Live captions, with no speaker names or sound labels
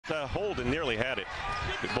hold and nearly had it.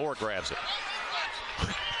 Moore grabs it.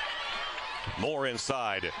 Moore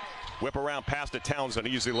inside. Whip around past it, Townsend,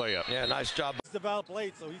 easy layup. Yeah, nice job. He's developed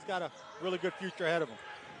late, so he's got a really good future ahead of him.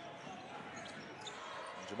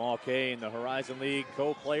 Jamal Kane, the Horizon League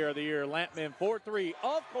Co-Player of the Year. Lampman 4-3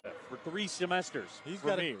 for 3 semesters. He's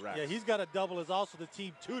got to double as also the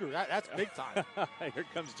team tutor. That's big time. Here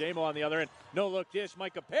comes Jamo on the other end. No look dish.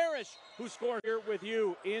 Micah Parrish, who scored here with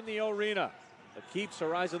you in the arena. That keeps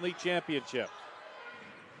Horizon League championship.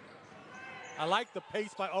 I like the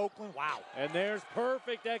pace by Oakland. Wow. And there's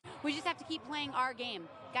perfect. We just have to keep playing our game,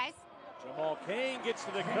 guys. Jamal Kane gets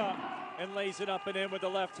to the cup and lays it up and in with the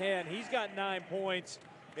left hand. He's got 9 points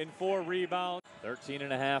and 4 rebounds.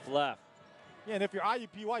 13.5 left. Yeah, and if you're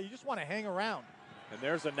IUPUI, you just want to hang around. And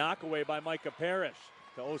there's a knockaway by Micah Parrish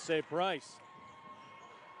to Osei Price.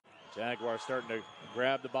 Jaguars starting to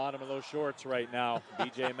grab the bottom of those shorts right now.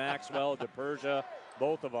 DJ Maxwell, DePersia,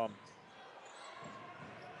 both of them.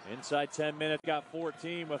 Inside 10 minutes, got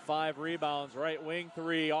 14 with 5 rebounds. Right wing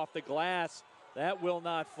 3 off the glass. That will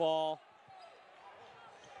not fall.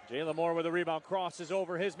 Jalen Moore with a rebound, crosses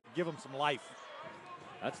over his. Give him some life.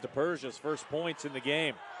 That's DePersia's first points in the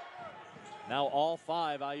game. Now all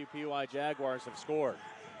 5 IUPUI Jaguars have scored.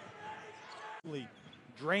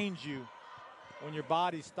 Drains you when your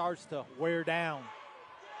body starts to wear down.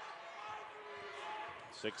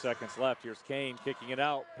 6 seconds left. Here's Kane kicking it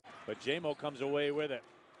out, but Jamo comes away with it.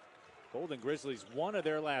 Golden Grizzlies, 1 of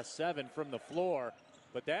their last 7 from the floor,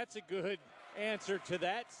 but that's a good answer to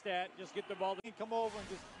that stat. Just get the ball. Come over and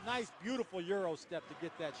just nice, beautiful Euro step to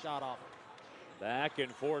get that shot off. Back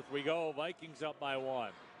and forth we go. Vikings up by 1.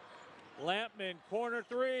 Lampman, corner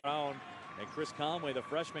 3. And Chris Conway, the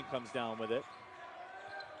freshman, comes down with it.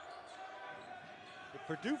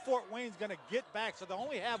 Purdue Fort Wayne's going to get back, so they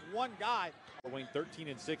only have 1 guy. Fort Wayne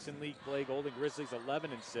 13-6 in league play. Golden Grizzlies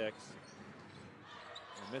 11-6. They're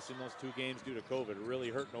missing those 2 games due to COVID. Really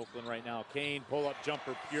hurting Oakland right now. Kane, pull-up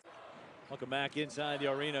jumper, pure. Welcome back inside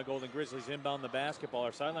the arena. Golden Grizzlies inbound the basketball.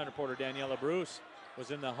 Our sideline reporter Daniela Bruce was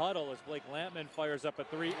in the huddle as Blake Lampman fires up a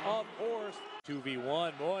 3. Of course,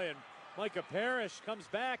 2v1. Boy, and Micah Parrish comes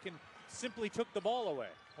back and simply took the ball away.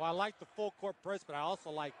 Well, I like the full court press, but I also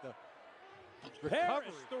like the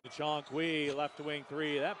recovery. Chong Kui, left wing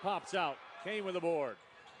 3. That pops out. Kane with the board.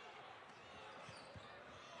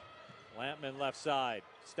 Lampman left side.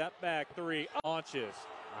 Step back 3. Launches.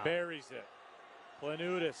 Buries it.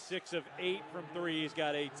 Planutis 6 of 8 from 3. He's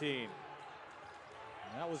got 18.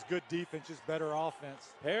 That was good defense, just better offense.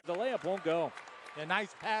 The layup won't go. A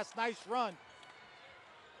nice pass, nice run.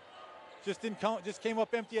 Just came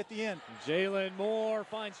up empty at the end. Jalen Moore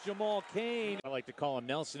finds Jamal Kane. I like to call him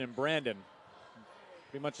Nelson and Brandon.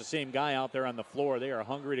 Pretty much the same guy out there on the floor. They are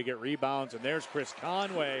hungry to get rebounds, and there's Chris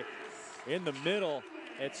Conway in the middle.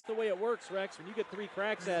 It's the way it works, Rex. When you get 3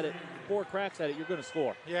 cracks at it, 4 cracks at it, you're going to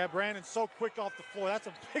score. Yeah, Brandon's so quick off the floor. That's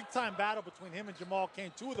a big-time battle between him and Jamal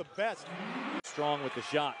Kane, 2 of the best. Strong with the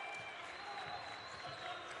shot.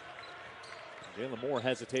 Jalen Moore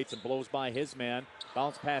hesitates and blows by his man.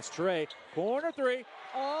 Bounce pass Trey. Corner 3.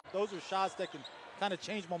 Oh. Those are shots that can kind of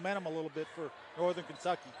change momentum a little bit for Northern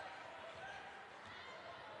Kentucky.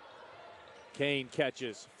 Kane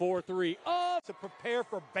catches 4-3. Oh! To prepare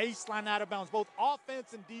for baseline out of bounds, both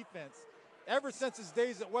offense and defense. Ever since his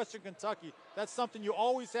days at Western Kentucky, that's something you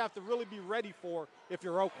always have to really be ready for if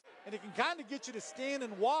you're okay. And it can kind of get you to stand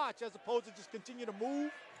and watch as opposed to just continue to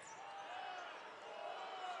move.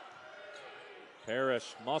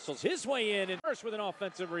 Parrish muscles his way in and first with an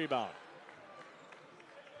offensive rebound.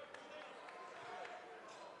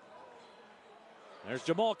 There's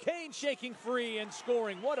Jamal Kane shaking free and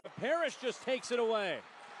scoring. What a Parrish just takes it away.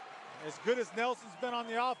 As good as Nelson's been on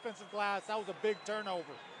the offensive glass, that was a big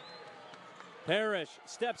turnover. Parrish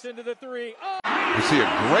steps into the 3. Oh! You see a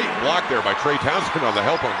great block there by Trey Townsend on the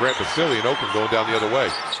help on Grant Basile, and Oakland going down the other way.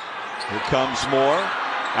 Here comes Moore.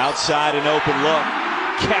 Outside an open look.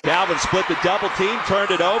 Calvin split the double team, turned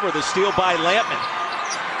it over. The steal by Lampman.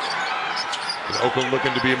 And Oakland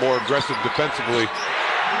looking to be more aggressive defensively.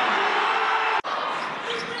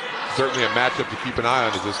 Certainly a matchup to keep an eye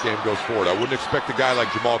on as this game goes forward. I wouldn't expect a guy like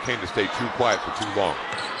Jamal Kane to stay too quiet for too long.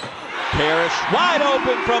 Parrish wide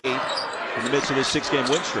open from in the midst of this 6-game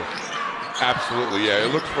win streak. Absolutely, yeah.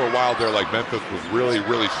 It looked for a while there like Memphis was really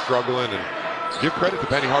struggling, and give credit to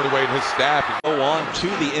Penny Hardaway and his staff. Go on to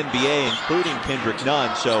the NBA, including Kendrick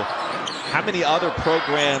Nunn. So how many other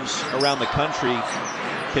programs around the country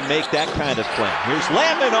can make that kind of play? Here's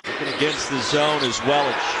Lampman against the zone as well.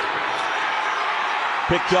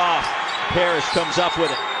 Picked off. Parrish comes up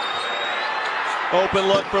with it. Open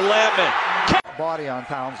look for Lampman. body on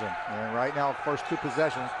Townsend. And right now, first two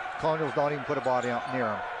possessions, Colonials don't even put a body out near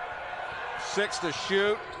him. 6 to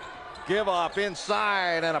shoot. Give off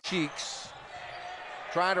inside and a Cheeks.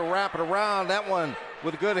 Trying to wrap it around. That one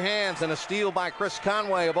with good hands and a steal by Chris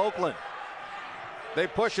Conway of Oakland. They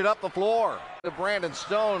push it up the floor to Brandon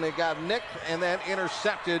Stone. It got nicked and then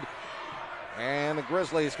intercepted. And the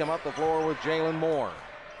Grizzlies come up the floor with Jalen Moore.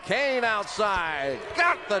 Kane outside.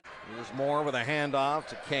 Got the. Here's Moore with a handoff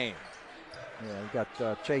to Kane. Yeah, you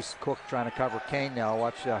got Chase Cook trying to cover Kane now.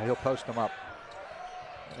 Watch, he'll post him up.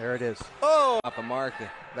 There it is. Oh! Off the mark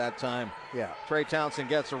that time. Yeah. Trey Townsend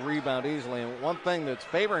gets a rebound easily. And one thing that's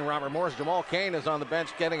favoring Robert Morris, Jamal Kane is on the bench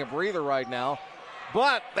getting a breather right now.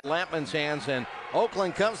 But Lampman's hands, and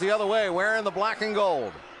Oakland comes the other way wearing the black and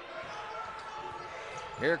gold.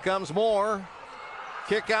 Here comes Moore.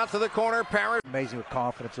 Kick out to the corner. Parrish. Amazing what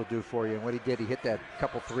confidence will do for you. And what he did, he hit that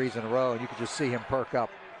couple threes in a row, and you could just see him perk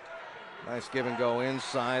up. Nice give and go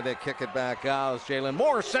inside. They kick it back out. Jalen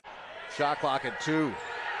Moore. Shot clock at 2.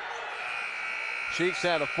 Cheeks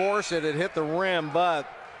had to force it. It hit the rim, but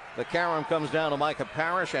the carom comes down to Micah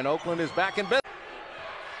Parrish, and Oakland is back in business.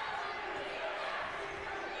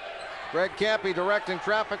 Greg Campy directing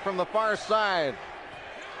traffic from the far side.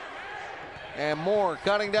 And Moore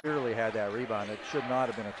cutting down. Clearly had that rebound. It should not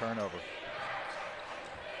have been a turnover.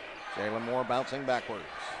 Jalen Moore bouncing backwards.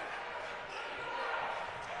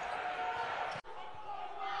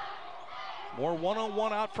 Moore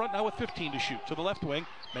one-on-one out front now with 15 to shoot. To the left wing,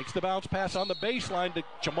 makes the bounce pass on the baseline to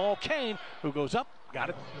Jamal Kane, who goes up, got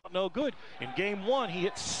it, no good. In game 1, he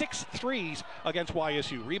hit 6 threes against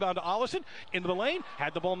YSU. Rebound to Ollison, into the lane,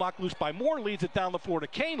 had the ball knocked loose by Moore, leads it down the floor to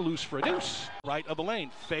Kane, loose for a deuce. Right of the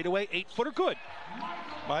lane, fadeaway, 8-footer, good.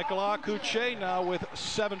 Michael Akuche now with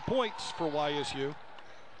 7 points for YSU.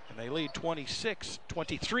 And they lead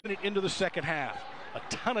 26-23 into the second half. A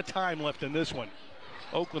ton of time left in this one.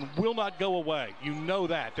 Oakland will not go away. You know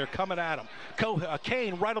that. They're coming at him.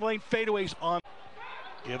 Kane, right of the lane, fadeaways on.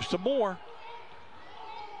 Gives to Moore.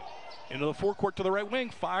 Into the forecourt to the right wing.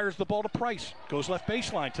 Fires the ball to Price. Goes left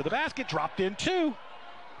baseline to the basket. Dropped in 2. All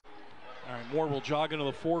right, Moore will jog into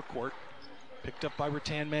the forecourt. Picked up by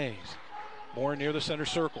Rattan Mays. Moore near the center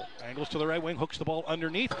circle. Angles to the right wing. Hooks the ball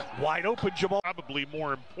underneath. Wide open Jamal. Probably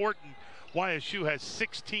more important, YSU has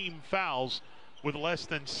 16 fouls with less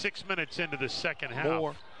than 6 minutes into the second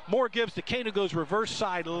half. Moore gives to Kane, who goes reverse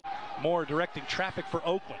side. Moore directing traffic for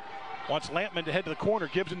Oakland. Wants Lampman to head to the corner,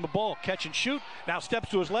 gives him the ball, catch and shoot. Now steps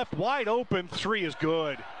to his left, wide open, 3 is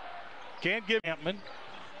good. Can't give Lampman.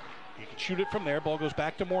 He can shoot it from there. Ball goes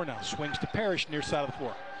back to Moore now. Swings to Parrish near side of the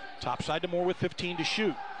floor. Top side to Moore with 15 to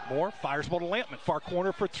shoot. Moore fires the ball to Lampman, far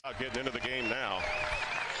corner for 3. Getting into the game now.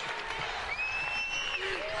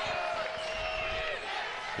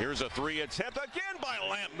 Here's a 3 attempt again by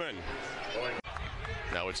Lampman.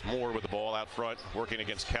 Now it's Moore with the ball out front, working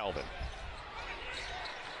against Calvin.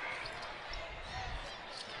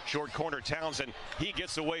 Short corner, Townsend. He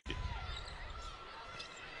gets away.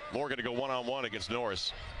 Moore going to go one-on-one against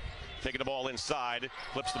Norris. Taking the ball inside,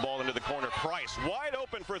 flips the ball into the corner. Price wide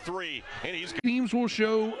open for 3, and he's. Teams will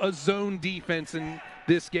show a zone defense in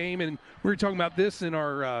this game, and we were talking about this in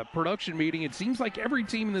our production meeting. It seems like every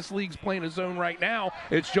team in this league's playing a zone right now.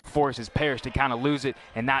 It's just forces Parrish to kind of lose it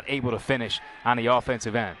and not able to finish on the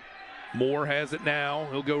offensive end. Moore has it now.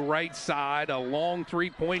 He'll go right side. A long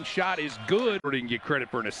three-point shot is good. We didn't get credit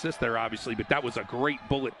for an assist there, obviously, but that was a great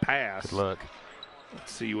bullet pass. Good look.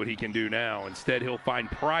 Let's see what he can do now. Instead, he'll find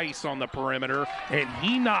Price on the perimeter, and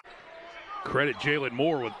he not credit Jalen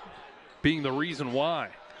Moore with being the reason why.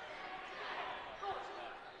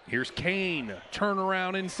 Here's Kane,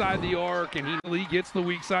 turnaround inside the arc, and he gets the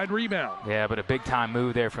weak side rebound. Yeah, but a big-time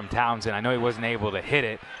move there from Townsend. I know he wasn't able to hit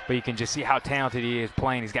it, but you can just see how talented he is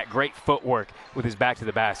playing. He's got great footwork with his back to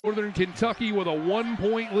the basket. Northern Kentucky with a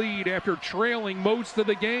 1-point lead after trailing most of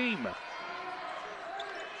the game.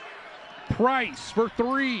 Price for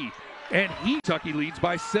 3, and Kentucky leads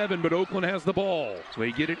by 7, but Oakland has the ball. So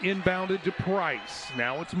they get it inbounded to Price.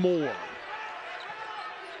 Now it's Moore.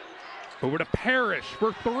 Over to Parrish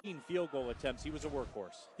for 3. Field goal attempts. He was a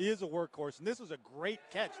workhorse. He is a workhorse, and this was a great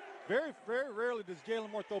catch. Very, very rarely does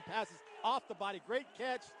Jalen Moore throw passes off the body. Great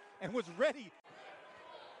catch, and was ready.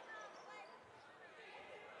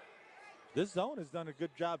 This zone has done a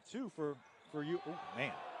good job, too, for you. Oh,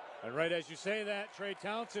 man. And right as you say that, Trey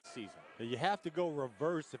Townsend season. You have to go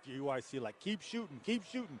reverse if you're UIC. Like, keep shooting,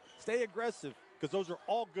 stay aggressive, because those are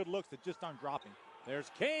all good looks that just aren't dropping.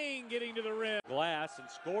 There's Kane getting to the rim. Glass and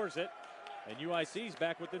scores it. And UIC's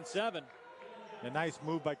back within 7. A nice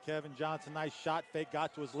move by Kevin Johnson. Nice shot fake,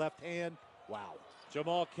 got to his left hand. Wow.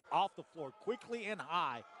 Jamal Kane off the floor quickly and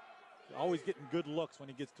high. always getting good looks when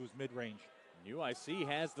he gets to his mid-range. UIC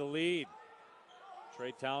has the lead.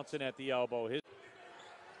 Trey Townsend at the elbow. Of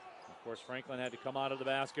course, Franklin had to come out of the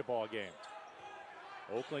basketball game.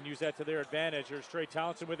 Oakland used that to their advantage. Here's Trey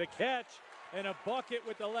Townsend with a catch and a bucket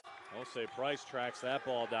with the left. Jose Price tracks that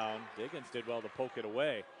ball down. Diggins did well to poke it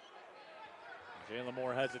away. Jalen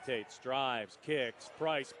Moore hesitates, drives, kicks.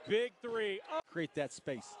 Price, big three. Oh. Create that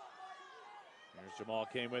space. Here's Jamal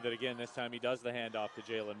Kane with it again. This time he does the handoff to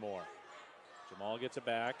Jalen Moore. Jamal gets it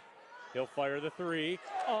back. He'll fire the three.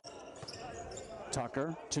 Oh.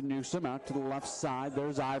 Tucker to Newsom out to the left side.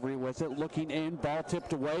 There's Ivory with it, looking in, ball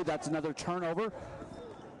tipped away. That's another turnover.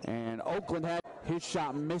 And Oakland had his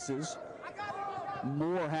shot, misses.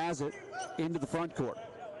 Moore has it into the front court.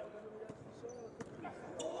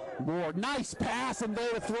 Moore, nice pass, and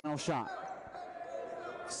there the final shot.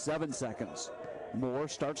 7 seconds. Moore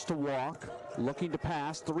starts to walk, looking to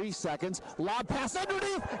pass. 3 seconds. Lob pass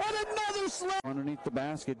underneath, and another slam. Underneath the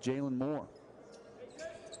basket, Jalen Moore.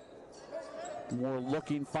 Moore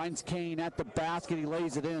looking, finds Kane at the basket. He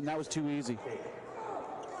lays it in. That was too easy.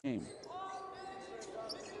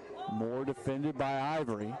 Moore defended by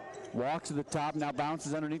Ivory. Walks to the top, now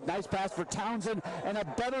bounces underneath. Nice pass for Townsend, and a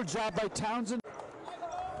better job by Townsend.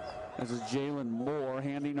 This is Jalen Moore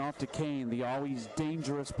handing off to Kane, the always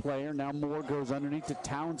dangerous player. Now Moore goes underneath to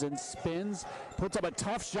Townsend, spins, puts up a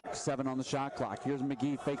tough shot. 7 on the shot clock. Here's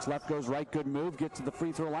McGee, fakes left, goes right, good move, gets to the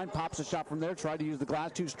free throw line, pops a shot from there, tried to use the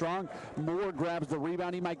glass, too strong. Moore grabs the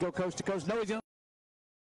rebound, he might go coast to coast. No, he's going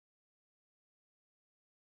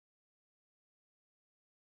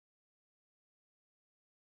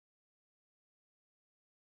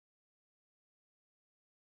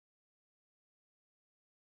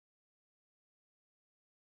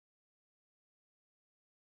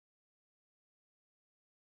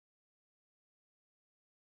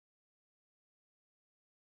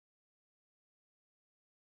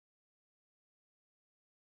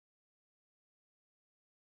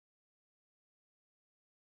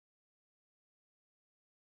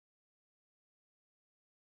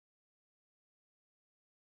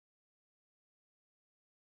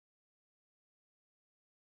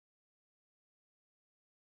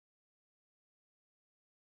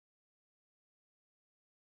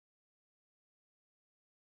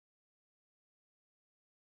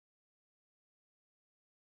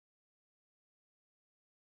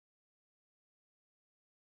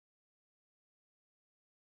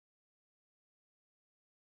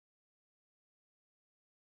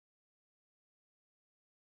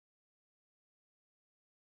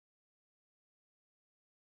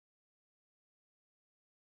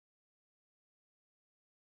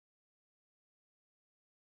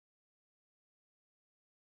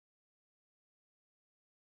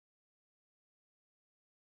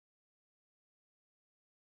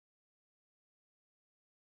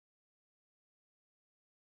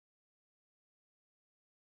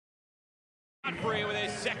Free with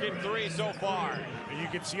his second 3 so far. You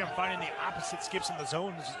can see him finding the opposite skips in the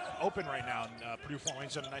zones open right now, and Purdue Fort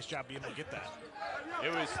Wayne's done a nice job being able to get that.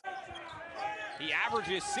 He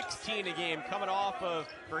averages 16 a game, coming off of,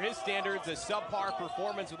 for his standards, a subpar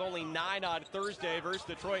performance with only 9 on Thursday versus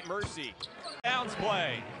Detroit Mercy. Downs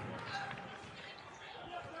play.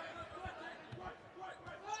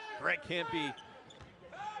 Greg Campy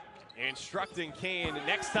instructing Kane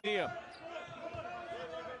next time.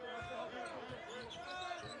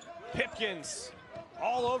 Pipkins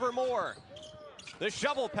all over Moore. The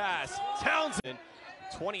shovel pass. Townsend,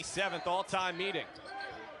 27th all-time meeting.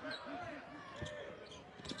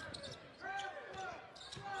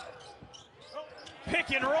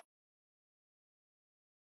 Pick and roll.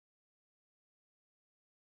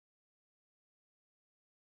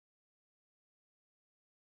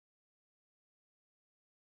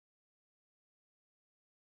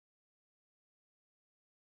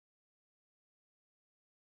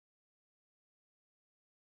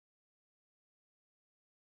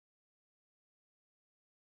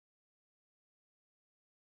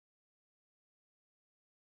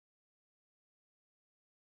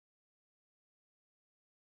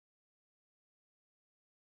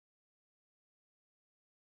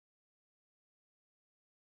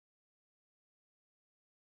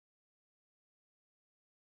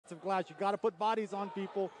 Glass. You got to put bodies on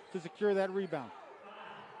people to secure that rebound.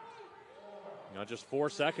 Now just 4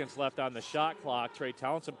 seconds left on the shot clock. Trey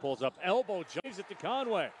Townsend pulls up, elbow jumps it to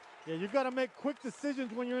Conway. Yeah, you've got to make quick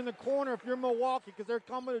decisions when you're in the corner if you're Milwaukee, because they're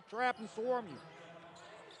coming to trap and swarm you.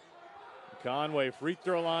 Conway, free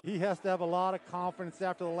throw line. He has to have a lot of confidence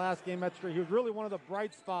after the last game at Detroit. He was really one of the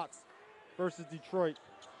bright spots versus Detroit.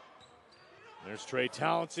 There's Trey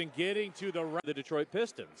Townsend getting to the right of the Detroit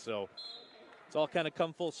Pistons. So it's all kind of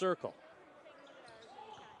come full circle.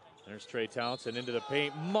 There's Trey Townsend into the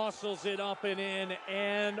paint, muscles it up and in,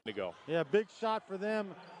 and to go. Yeah, big shot for them.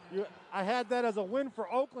 I had that as a win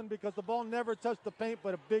for Oakland because the ball never touched the paint,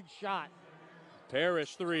 but a big shot.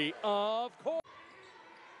 Parrish three, of course.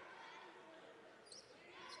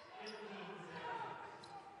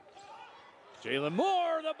 Jalen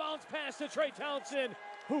Moore, the bounce pass to Trey Townsend.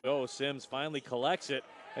 Oh, Sims finally collects it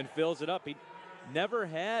and fills it up. He never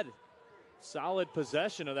had solid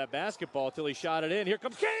possession of that basketball until he shot it in. Here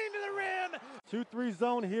comes Kane to the rim. 2-3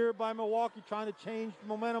 zone here by Milwaukee, trying to change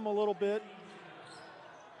momentum a little bit.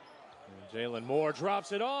 Jalen Moore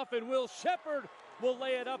drops it off, and Will Shepherd will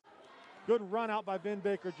lay it up. Good run out by Ben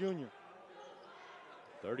Baker Jr.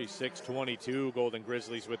 36-22, Golden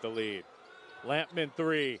Grizzlies with the lead. Lampman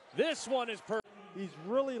three. This one is perfect. He's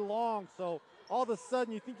really long, so all of a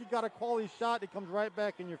sudden you think you got a quality shot, it comes right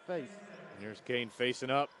back in your face. And here's Kane facing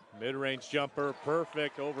up. Mid-range jumper,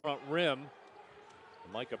 perfect over front rim.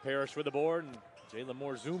 Micah Parrish with the board, and Jalen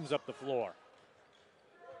Moore zooms up the floor.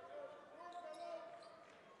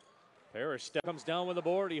 Parrish comes down with the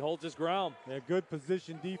board. He holds his ground. Yeah, good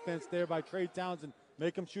position defense there by Trey Townsend.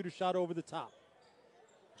 Make him shoot a shot over the top.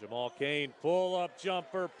 Jamal Kane, pull-up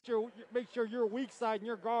jumper. Make sure your weak side and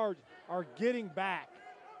your guards are getting back.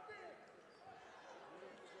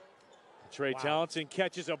 Trey Townsend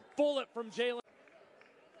catches a bullet from Jalen.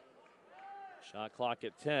 Shot clock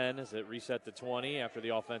at 10 as it reset to 20 after the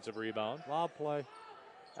offensive rebound. Lob play.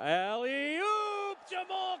 Alley-oop,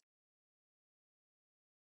 Jamal.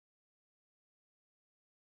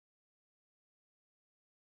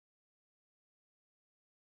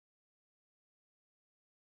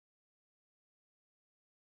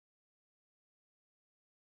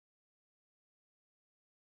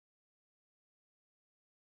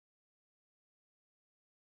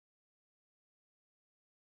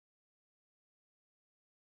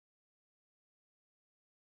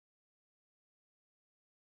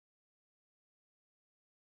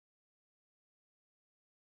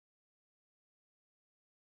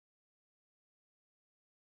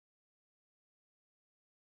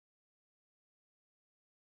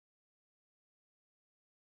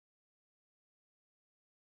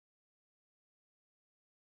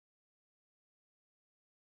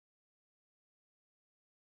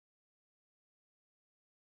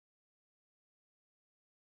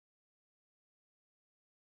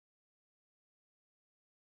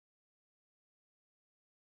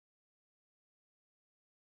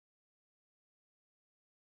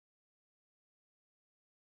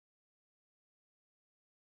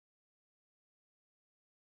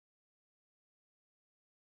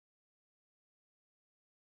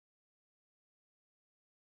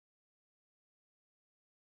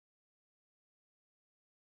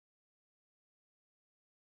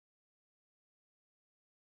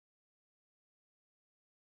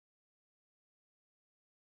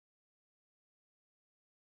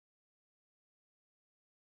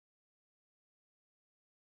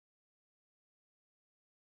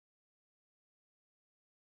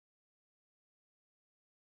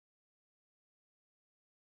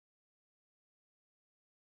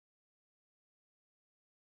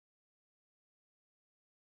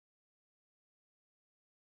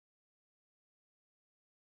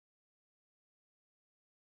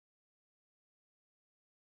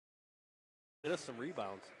 Get us some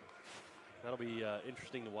rebounds. That'll be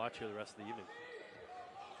interesting to watch here the rest of the evening.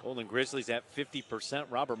 Golden Grizzlies at 50%.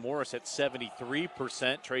 Robert Morris at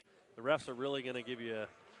 73%. The refs are really going to give you,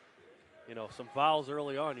 some fouls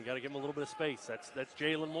early on. You got to give them a little bit of space. That's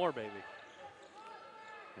Jalen Moore, baby.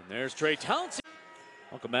 And there's Trey Townsend.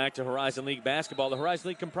 Welcome back to Horizon League basketball. The Horizon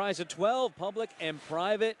League comprised of 12 public and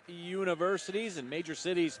private universities in major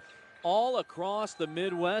cities all across the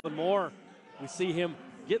Midwest. Moore, we see him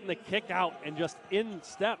getting the kick out and just in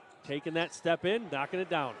step, taking that step in, knocking it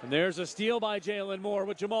down. And there's a steal by Jalen Moore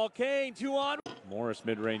with Jamal Kane, 2 on. Morris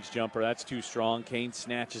mid-range jumper, that's too strong. Kane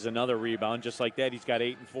snatches another rebound. Just like that, he's got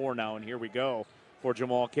 8 and 4 now, and here we go for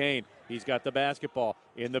Jamal Kane. He's got the basketball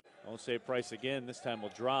in the. Don't save Price again. This time will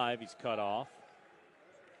drive. He's cut off.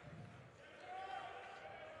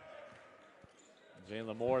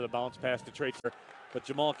 Jalen Moore, the bounce pass to Trey. But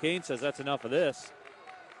Jamal Kane says that's enough of this.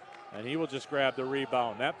 And he will just grab the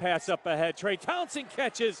rebound. That pass up ahead. Trey Townsend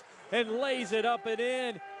catches and lays it up and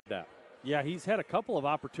in. Yeah, he's had a couple of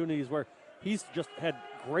opportunities where he's just had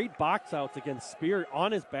great box outs against Spear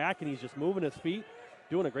on his back, and he's just moving his feet,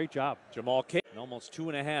 doing a great job. Jamal Kane, almost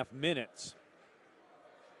 2.5 minutes.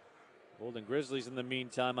 Golden Grizzlies in the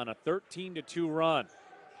meantime on a 13-2 run.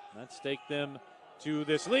 Let's take them to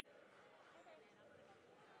this lead.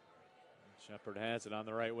 Shepard has it on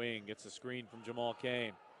the right wing. Gets a screen from Jamal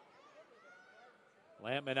Kane.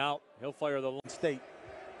 Lampman out. He'll fire the State.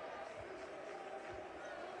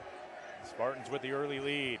 Spartans with the early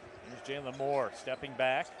lead. Here's Jalen Moore stepping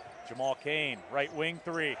back. Jamal Kane, right wing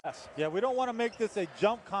three. Yeah, we don't want to make this a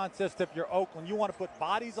jump contest if you're Oakland. You want to put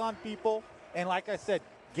bodies on people, and like I said,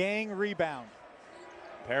 gang rebound.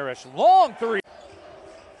 Parrish, long three.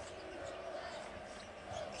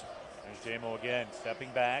 There's JMO again, stepping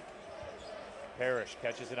back. Parrish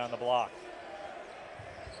catches it on the block.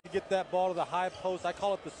 You get that ball to the high post. I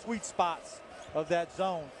call it the sweet spots of that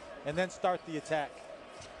zone, and then start the attack.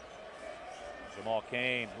 Jamal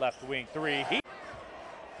Kane, left wing three. The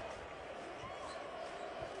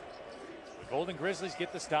Golden Grizzlies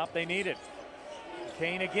get the stop they needed.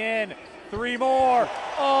 Kane again, three more.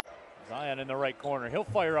 Oh! Zion in the right corner. He'll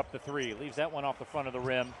fire up the three. Leaves that one off the front of the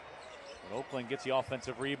rim. But Oakland gets the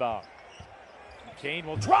offensive rebound. Kane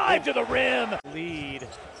will drive to the rim. Lead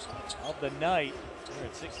of the night. We're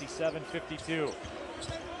at 67-52.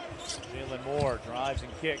 Jalen Moore drives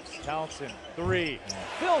and kicks. Townsend, three.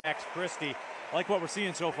 Phil Max Christie. Like what we're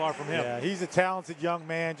seeing so far from him. Yeah, he's a talented young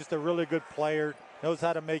man, just a really good player. Knows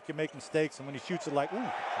how to make mistakes, and when he shoots it like, ooh.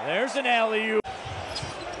 There's an alley-oop.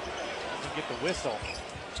 Doesn't get the whistle.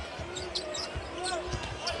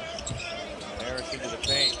 Harris into the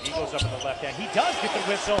paint. He goes up in the left hand. He does get the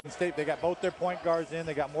whistle. State, they got both their point guards in.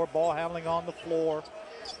 They got more ball handling on the floor.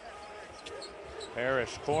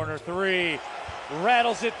 Parrish, corner three.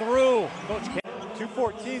 Rattles it through. Coach K.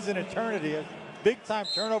 2:14 is an eternity. A big time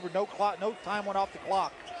turnover. No clock. No time went off the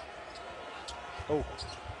clock.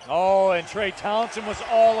 Oh, and Trey Townsend was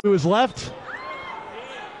all to his left.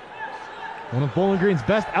 One of Bowling Green's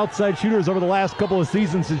best outside shooters over the last couple of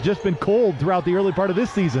seasons has just been cold throughout the early part of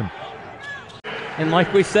this season. And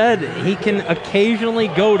like we said, he can occasionally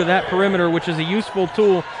go to that perimeter, which is a useful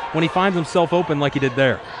tool when he finds himself open like he did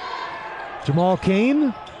there. Jamal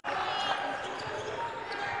Kane.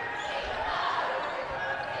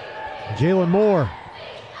 Jalen Moore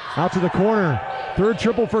out to the corner. Third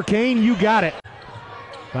triple for Kane. You got it.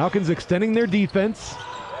 Falcons extending their defense.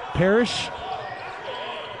 Parrish.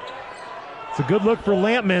 It's a good look for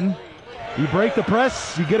Lampman. You break the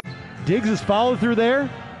press. You get Diggs' follow through there.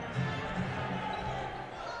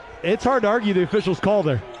 It's hard to argue the official's call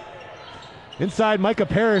there. Inside, Micah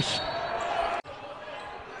Parrish.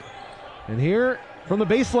 And here from the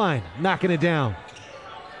baseline, knocking it down.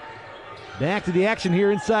 Back to the action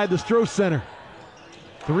here inside the Stroh Center.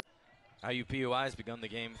 IUPUI has begun the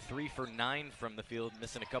game 3 for 9 from the field,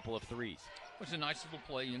 missing a couple of threes. It was a nice little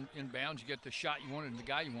play in bounds. You get the shot you wanted and the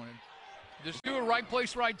guy you wanted. Just do it right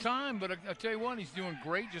place, right time. But I tell you what, he's doing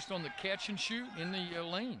great just on the catch and shoot in the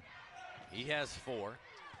lane. He has 4.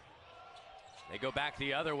 They go back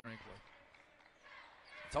the other way.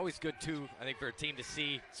 It's always good, too, I think, for a team to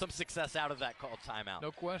see some success out of that called timeout.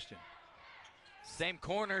 No question. Same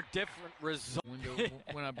corner, different result.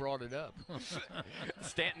 When I brought it up.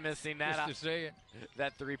 Stanton missing that. Just to say it.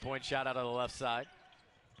 That three-point shot out of the left side.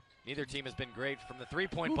 Neither team has been great from the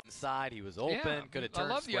three-point side. He was open, could have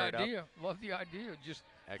turned squared up. Love the idea. Just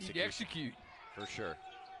execute. For sure.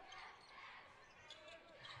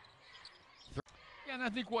 Yeah, and I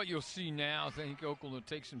think what you'll see now, I think Oakland will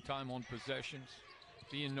take some time on possessions.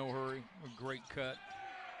 Be in no hurry. A great cut.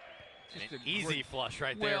 Just an easy flush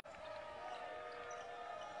right there.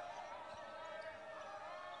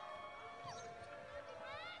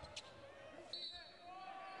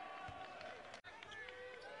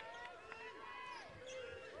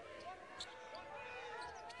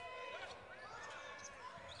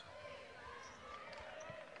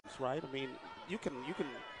 Right? I mean, you can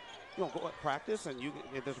go at practice and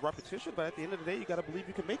there's repetition, but at the end of the day, you got to believe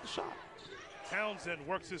you can make the shot. Townsend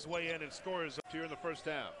works his way in and scores here in the first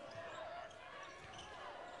half.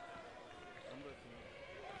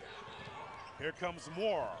 Here comes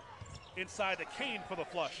Moore inside to Kane for the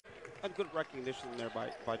flush. And good recognition there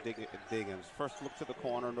by Diggins. First look to the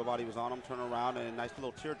corner, nobody was on him, turn around, and a nice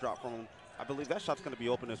little teardrop from him. I believe that shot's going to be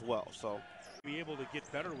open as well. So. Be able to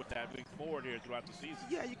get better with that moving forward here throughout the season.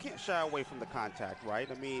 Yeah, you can't shy away from the contact, right?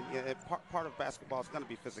 I mean, part of basketball is going to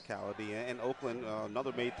be physicality, and Oakland,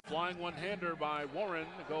 another made. Flying one-hander by Warren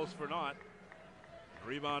goes for naught.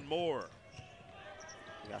 Rebound Moore.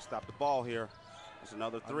 You got to stop the ball here. That's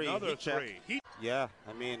another three. Another three. Yeah,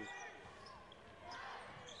 I mean.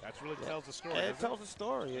 That really tells the story. It tells the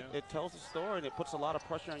story. Yeah. It tells the story, and it puts a lot of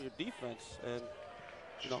pressure on your defense. And,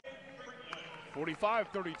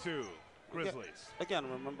 45-32. Grizzlies. Again,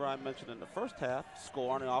 remember I mentioned in the first half,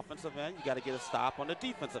 score on the offensive end, you got to get a stop on the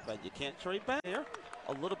defensive end. You can't trade back there.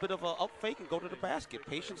 A little bit of a up fake and go to the basket.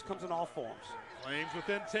 Patience comes in all forms. Flames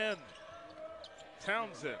within 10.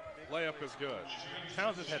 Townsend, layup is good.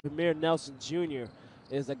 Townsend had Premier Nelson Jr.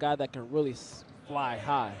 is a guy that can really fly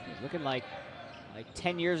high. Looking like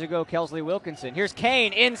 10 years ago, Kelsley Wilkinson. Here's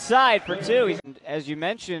Kane inside for two. As you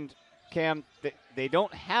mentioned, Cam, they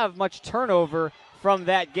don't have much turnover from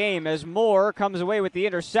that game as Moore comes away with the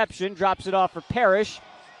interception, drops it off for Parrish.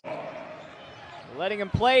 Letting him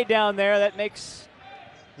play down there, that makes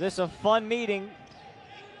this a fun meeting.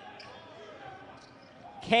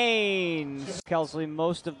 Kane, Kelsley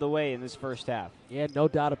most of the way in this first half. Yeah, no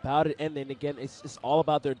doubt about it. And then again, it's all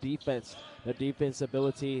about their defense. Their defense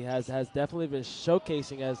ability has definitely been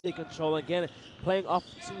showcasing as they control. Again, playing off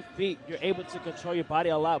 2 feet, you're able to control your body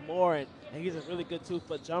a lot more. And he's a really good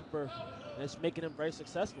 2-foot jumper. And it's making him very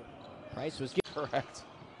successful. Price was correct.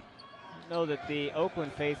 I know that the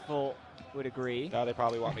Oakland faithful would agree. No, they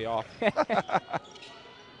probably want me off.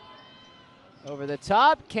 Over the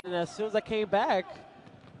top. And as soon as I came back,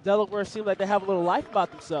 Delaware seemed like they have a little life about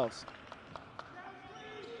themselves.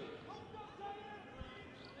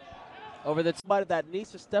 Over the somebody that needs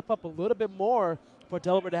to step up a little bit more for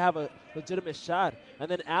Delaware to have a legitimate shot. And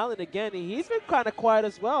then Allen, again, he's been kind of quiet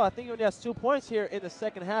as well. I think he only has 2 points here in the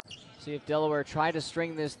second half. See if Delaware try to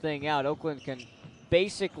string this thing out. Oakland can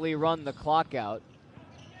basically run the clock out.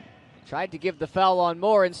 Tried to give the foul on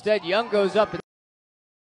Moore. Instead, Young goes up.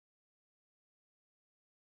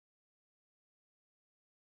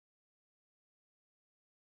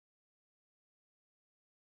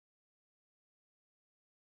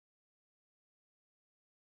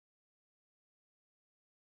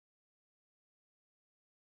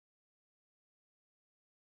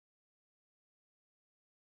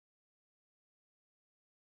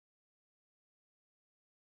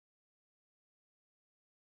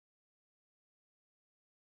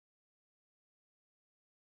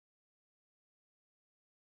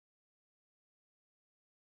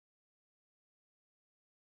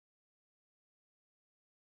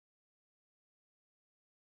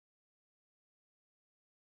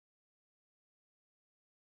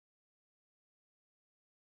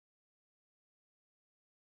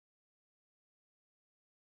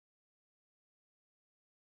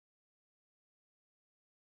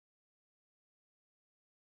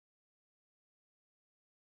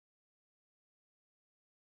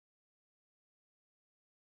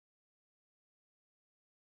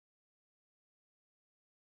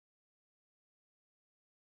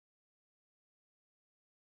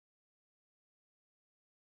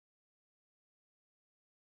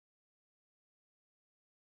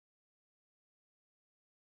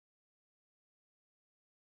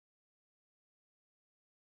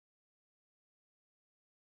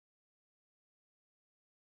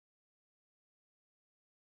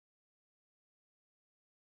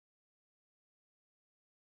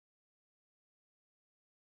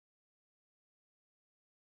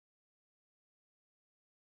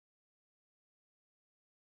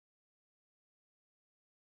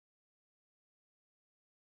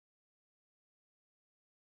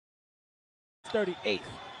 .38.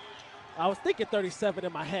 I was thinking 37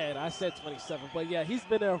 in my head. I said 27. But, yeah, he's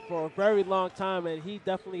been there for a very long time, and he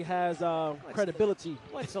definitely has credibility.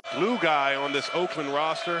 Blue guy on this Oakland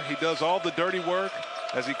roster. He does all the dirty work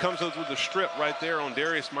as he comes up with the strip right there on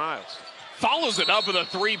Darius Miles. Follows it up with a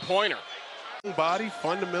three-pointer. Body,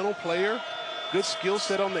 fundamental player, good skill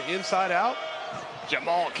set on the inside out.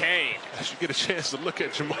 Jamal Kane. As you get a chance to look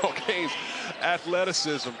at Jamal Kane's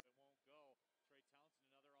athleticism.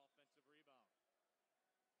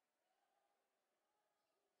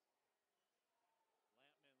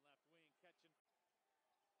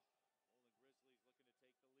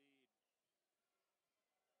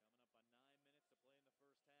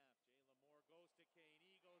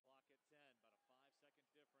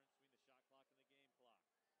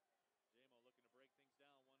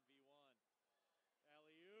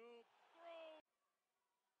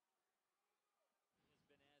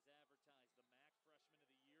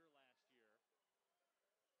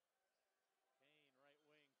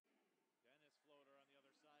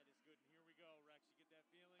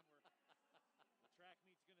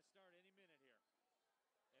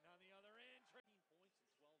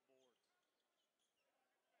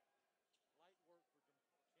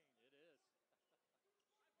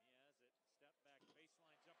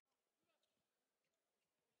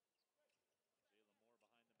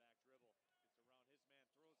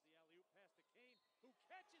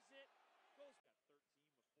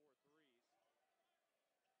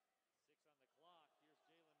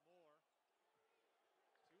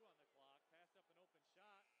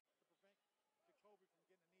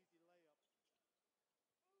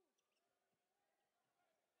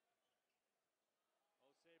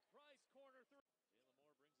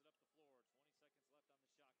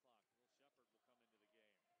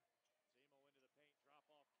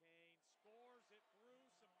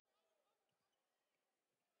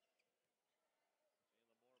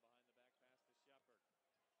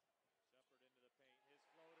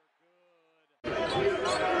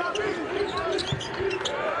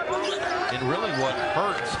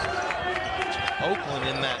 what hurt Oakland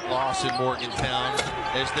in that loss in Morgantown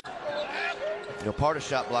is that. You know, part of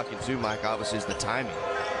shot blocking too, Mike, obviously is the timing.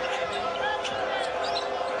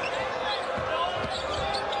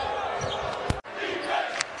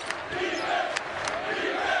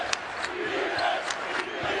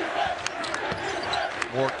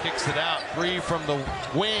 Moore kicks it out, 3 from the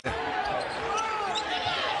wing.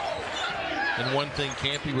 And one thing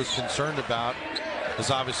Campy was concerned about is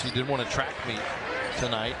obviously he didn't want to track meet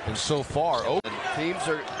tonight, and so far, teams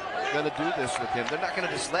are going to do this with him. They're not going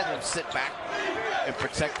to just let him sit back and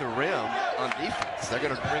protect the rim on defense. They're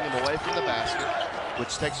going to bring him away from the basket,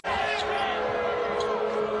 which takes.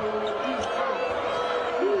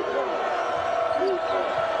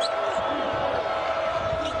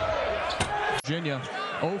 Virginia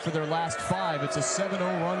 0 for their last 5. It's a 7-0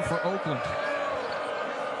 run for Oakland.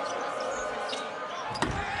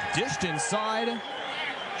 Dished inside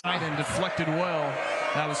and deflected well.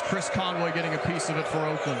 That was Chris Conway getting a piece of it for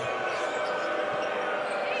Oakland.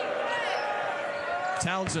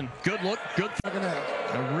 Townsend, good look, good.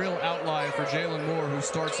 A real outlier for Jalen Moore, who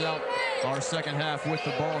starts out our second half with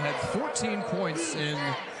the ball. Had 14 points in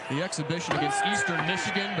the exhibition against Eastern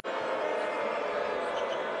Michigan.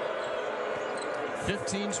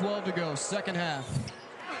 15-12 to go, second half.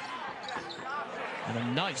 And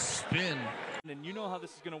a nice spin. And you know how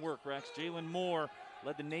this is going to work, Rex. Jalen Moore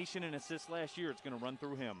led the nation in assists last year. It's going to run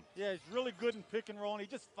through him. Yeah, he's really good in pick and roll, and he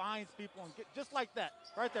just finds people and just like that,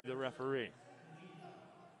 right there. The referee.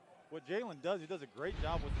 What Jalen does, he does a great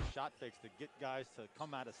job with the shot fakes to get guys to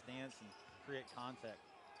come out of stance and create contact.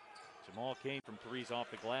 Jamal Cain from threes off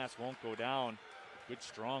the glass won't go down. Good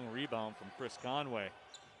strong rebound from Chris Conway.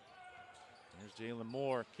 There's Jalen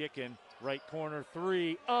Moore kicking, right corner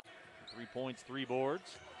 3 up. 3 points, 3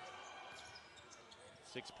 boards.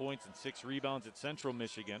 6 points and 6 rebounds at Central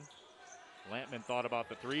Michigan. Lampman thought about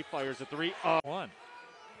the 3, fires a 3 up. 1.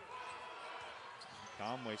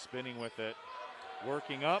 Conway spinning with it.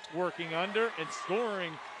 Working up, working under, and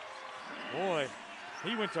scoring. Boy,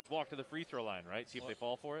 he went to walk to the free throw line, right? See if they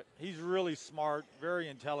fall for it. He's really smart, very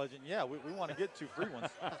intelligent. Yeah, we want to get 2 free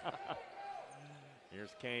ones.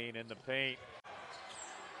 Here's Cain in the paint.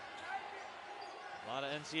 A lot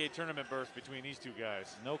of NCAA tournament bursts between these 2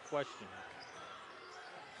 guys. No question.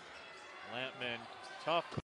 Lampman, tough.